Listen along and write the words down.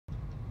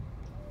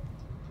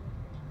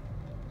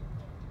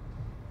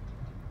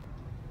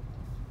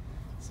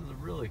This is a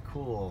really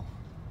cool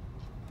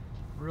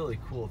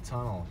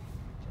tunnel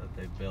that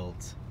they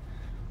built.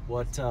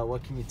 What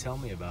can you tell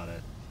me about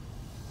it?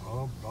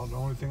 Well, about the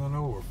only thing I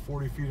know, we're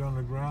 40 feet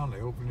underground.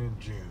 They opened in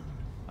June.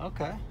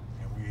 Okay.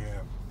 And we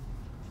have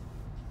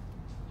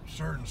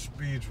certain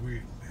speeds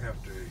we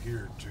have to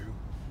adhere to,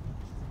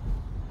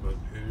 but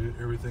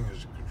everything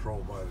is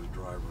controlled by the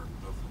driver.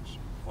 Nothing's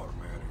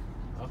automatic.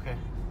 Okay.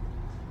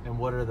 And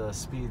what are the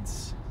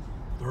speeds?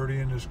 30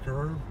 in this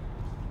curve,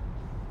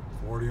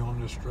 40 on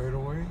this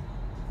straightaway, and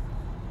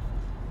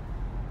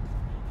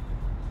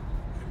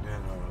then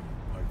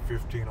like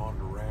 15 on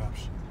the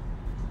ramps,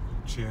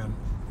 10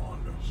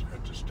 on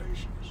at the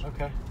stations.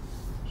 Okay.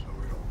 So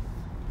we don't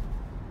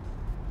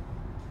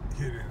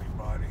hit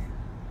anybody.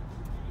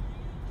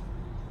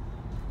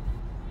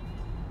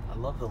 I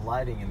love the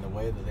lighting and the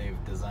way that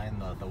they've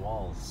designed the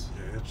walls.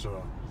 Yeah, it's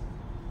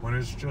when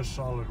it's just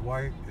solid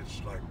white,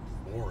 it's like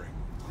boring.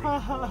 Really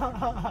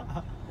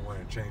boring. When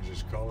it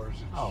changes colors,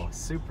 it's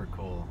super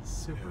cool,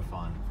 super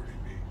fun. Pretty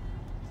neat.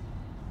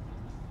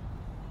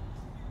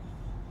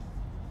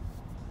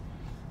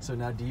 So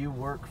now, do you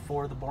work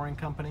for the boring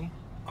company?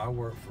 I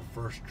work for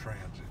First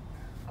Transit.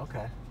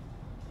 Okay.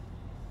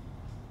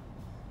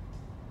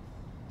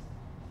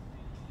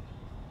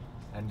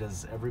 And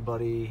does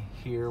everybody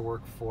here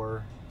work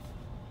for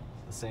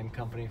the same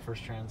company,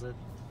 First Transit?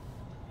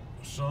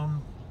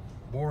 Some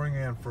boring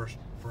and First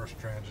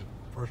Transit.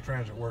 First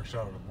Transit works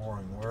out of the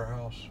boring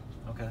warehouse.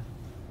 Okay.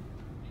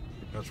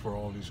 That's where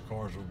all these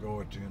cars will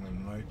go at the end of the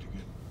night to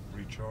get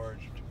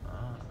recharged.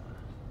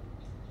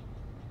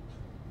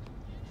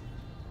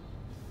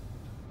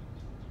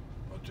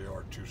 But they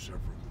are two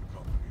separate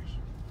companies.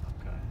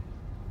 Okay.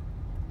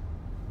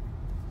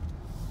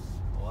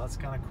 Well, that's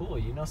kind of cool.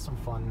 You know some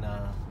fun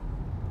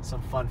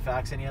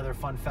facts. Any other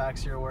fun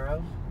facts you're aware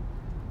of?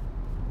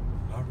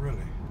 Not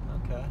really.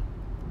 Okay.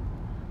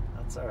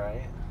 That's all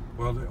right.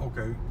 Well,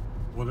 okay.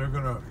 Well, they're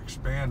going to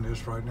expand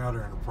this. Right now,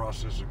 they're in the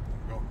process of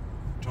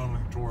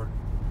tunneling toward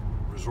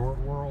Resort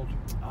World.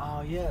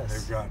 Oh, yes.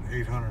 They've got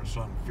 800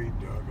 something feet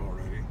dug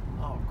already.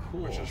 Oh,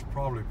 cool. Which is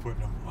probably putting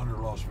them under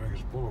Las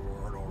Vegas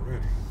Boulevard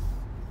already.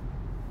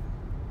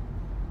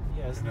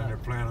 Yeah, and then they're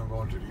planning on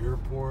going to the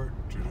airport,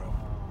 to the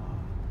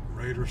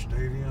Raider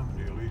Stadium,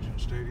 the Allegiant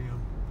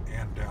Stadium,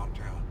 and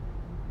downtown.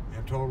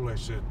 In total, they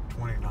said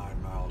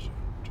 29 miles of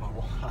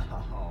tunnel.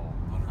 Wow.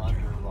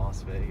 Under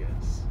Las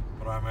Vegas.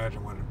 But I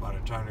imagine by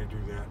the time they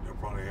do that, they'll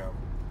probably have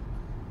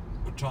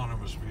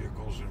autonomous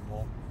vehicles and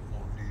won't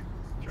need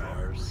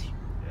drivers.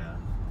 Yeah.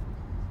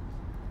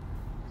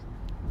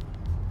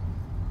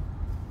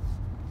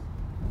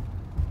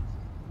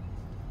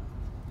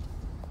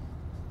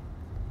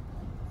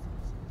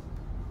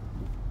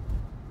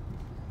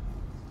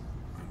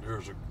 And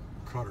there's a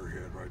cutter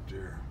head right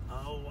there.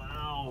 Oh,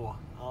 wow.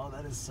 Oh,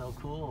 that is so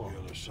cool. The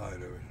other side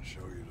of it and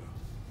show you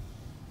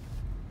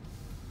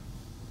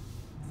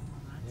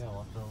Yeah,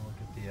 we'll have to look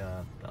at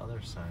the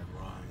other side.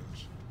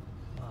 Rhines.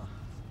 Oh.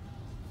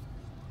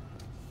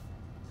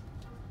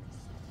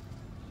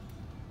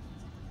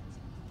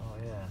 Oh,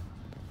 yeah.